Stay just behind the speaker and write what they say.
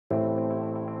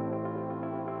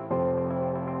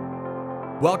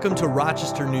Welcome to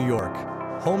Rochester, New York,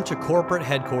 home to corporate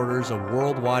headquarters of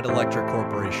Worldwide Electric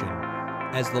Corporation.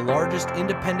 As the largest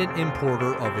independent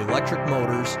importer of electric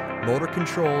motors, motor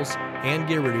controls, and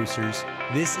gear reducers,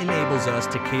 this enables us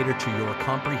to cater to your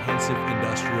comprehensive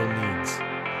industrial needs.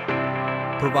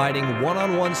 Providing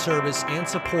one-on-one service and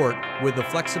support with the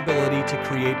flexibility to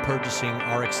create purchasing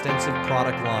our extensive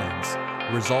product lines,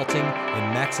 resulting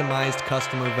in maximized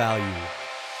customer value.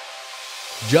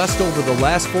 Just over the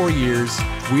last 4 years,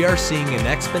 we are seeing an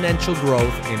exponential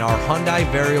growth in our Hyundai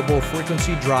Variable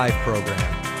Frequency Drive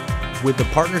program. With the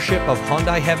partnership of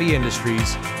Hyundai Heavy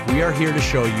Industries, we are here to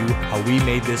show you how we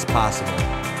made this possible.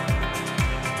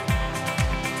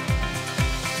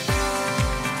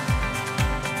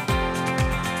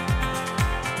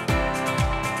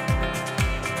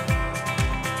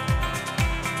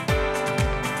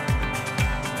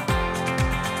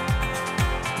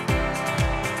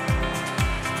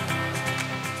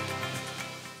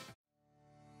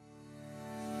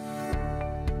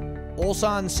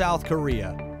 Ulsan, South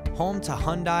Korea, home to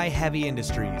Hyundai Heavy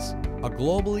Industries, a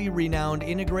globally renowned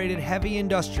integrated heavy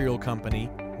industrial company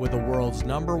with the world's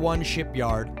 #1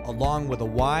 shipyard, along with a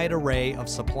wide array of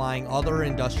supplying other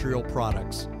industrial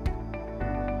products.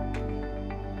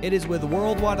 It is with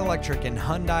Worldwide Electric and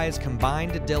Hyundai's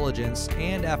combined diligence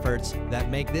and efforts that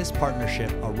make this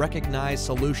partnership a recognized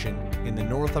solution in the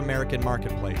North American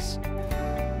marketplace.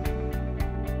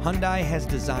 Hyundai has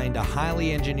designed a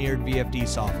highly engineered VFD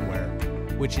software,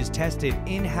 which is tested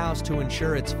in-house to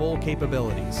ensure its full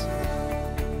capabilities.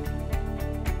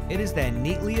 It is then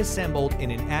neatly assembled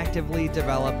in an actively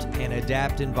developed and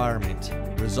adapted environment,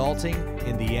 resulting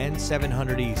in the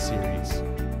N700E series.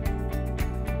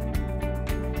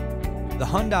 The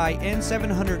Hyundai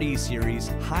N700E series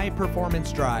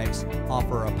high-performance drives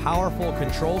offer a powerful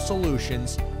control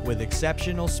solutions with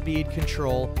exceptional speed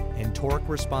control and torque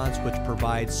response, which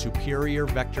provides superior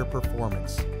vector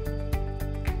performance.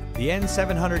 The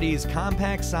N700E's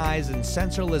compact size and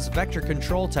sensorless vector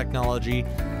control technology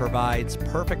provides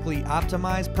perfectly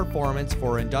optimized performance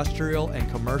for industrial and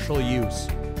commercial use.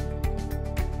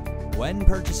 When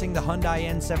purchasing the Hyundai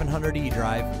N700E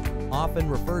drive, often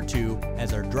referred to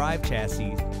as our drive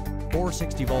chassis,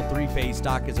 460-volt three-phase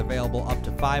stock is available up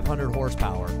to 500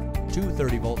 horsepower,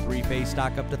 230-volt three-phase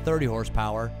stock up to 30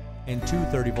 horsepower, and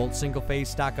 230-volt single-phase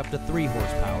stock up to 3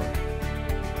 horsepower.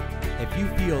 If you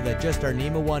feel that just our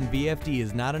NEMA 1 VFD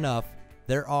is not enough,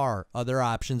 there are other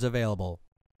options available.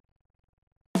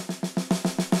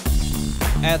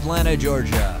 Atlanta,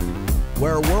 Georgia,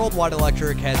 where Worldwide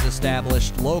Electric has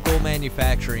established local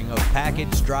manufacturing of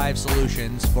packaged drive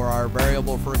solutions for our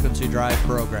variable frequency drive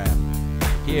program.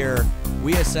 Here,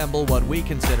 we assemble what we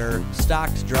consider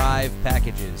stocked drive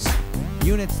packages,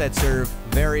 units that serve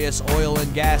various oil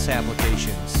and gas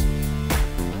applications,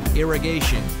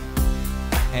 irrigation,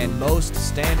 and most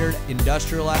standard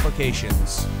industrial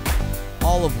applications,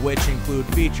 all of which include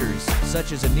features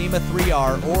such as a NEMA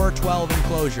 3R or 12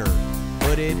 enclosure,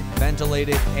 hooded,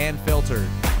 ventilated, and filtered,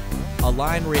 a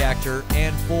line reactor,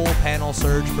 and full panel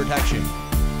surge protection.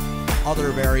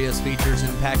 Other various features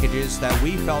and packages that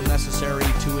we felt necessary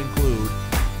to include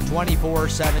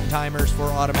 24/7 timers for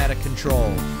automatic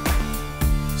control,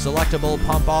 selectable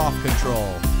pump off control,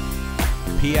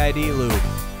 PID loop,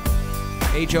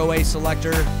 HOA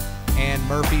selector, and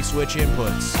Murphy switch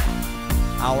inputs.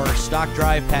 Our stock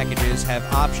drive packages have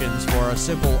options for a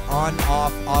simple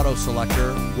on-off auto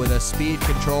selector with a speed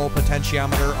control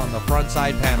potentiometer on the front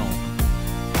side panel.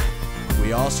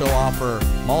 We also offer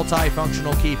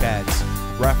multifunctional keypads,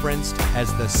 referenced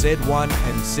as the SID1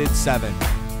 and SID7.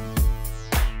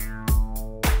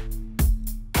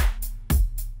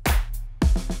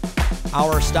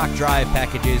 Our stock drive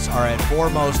packages are at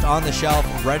foremost on the shelf,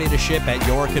 ready to ship at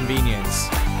your convenience.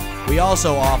 We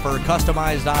also offer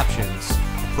customized options,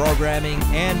 programming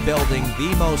and building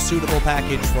the most suitable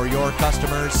package for your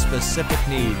customers' specific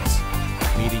needs,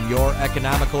 meeting your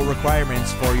economical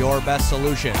requirements for your best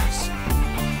solutions.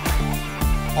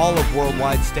 All of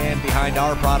Worldwide stand behind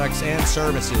our products and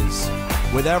services.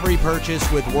 With every purchase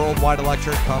with Worldwide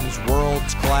Electric comes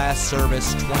world's class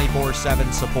service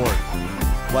 24/7 support.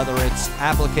 Whether it's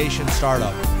application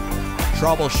startup,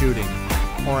 troubleshooting,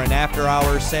 or an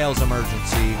after-hours sales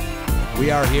emergency,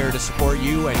 we are here to support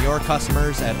you and your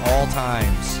customers at all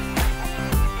times.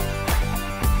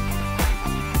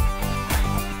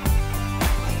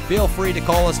 Feel free to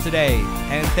call us today,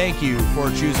 and thank you for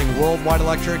choosing Worldwide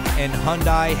Electric and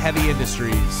Hyundai Heavy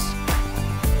Industries.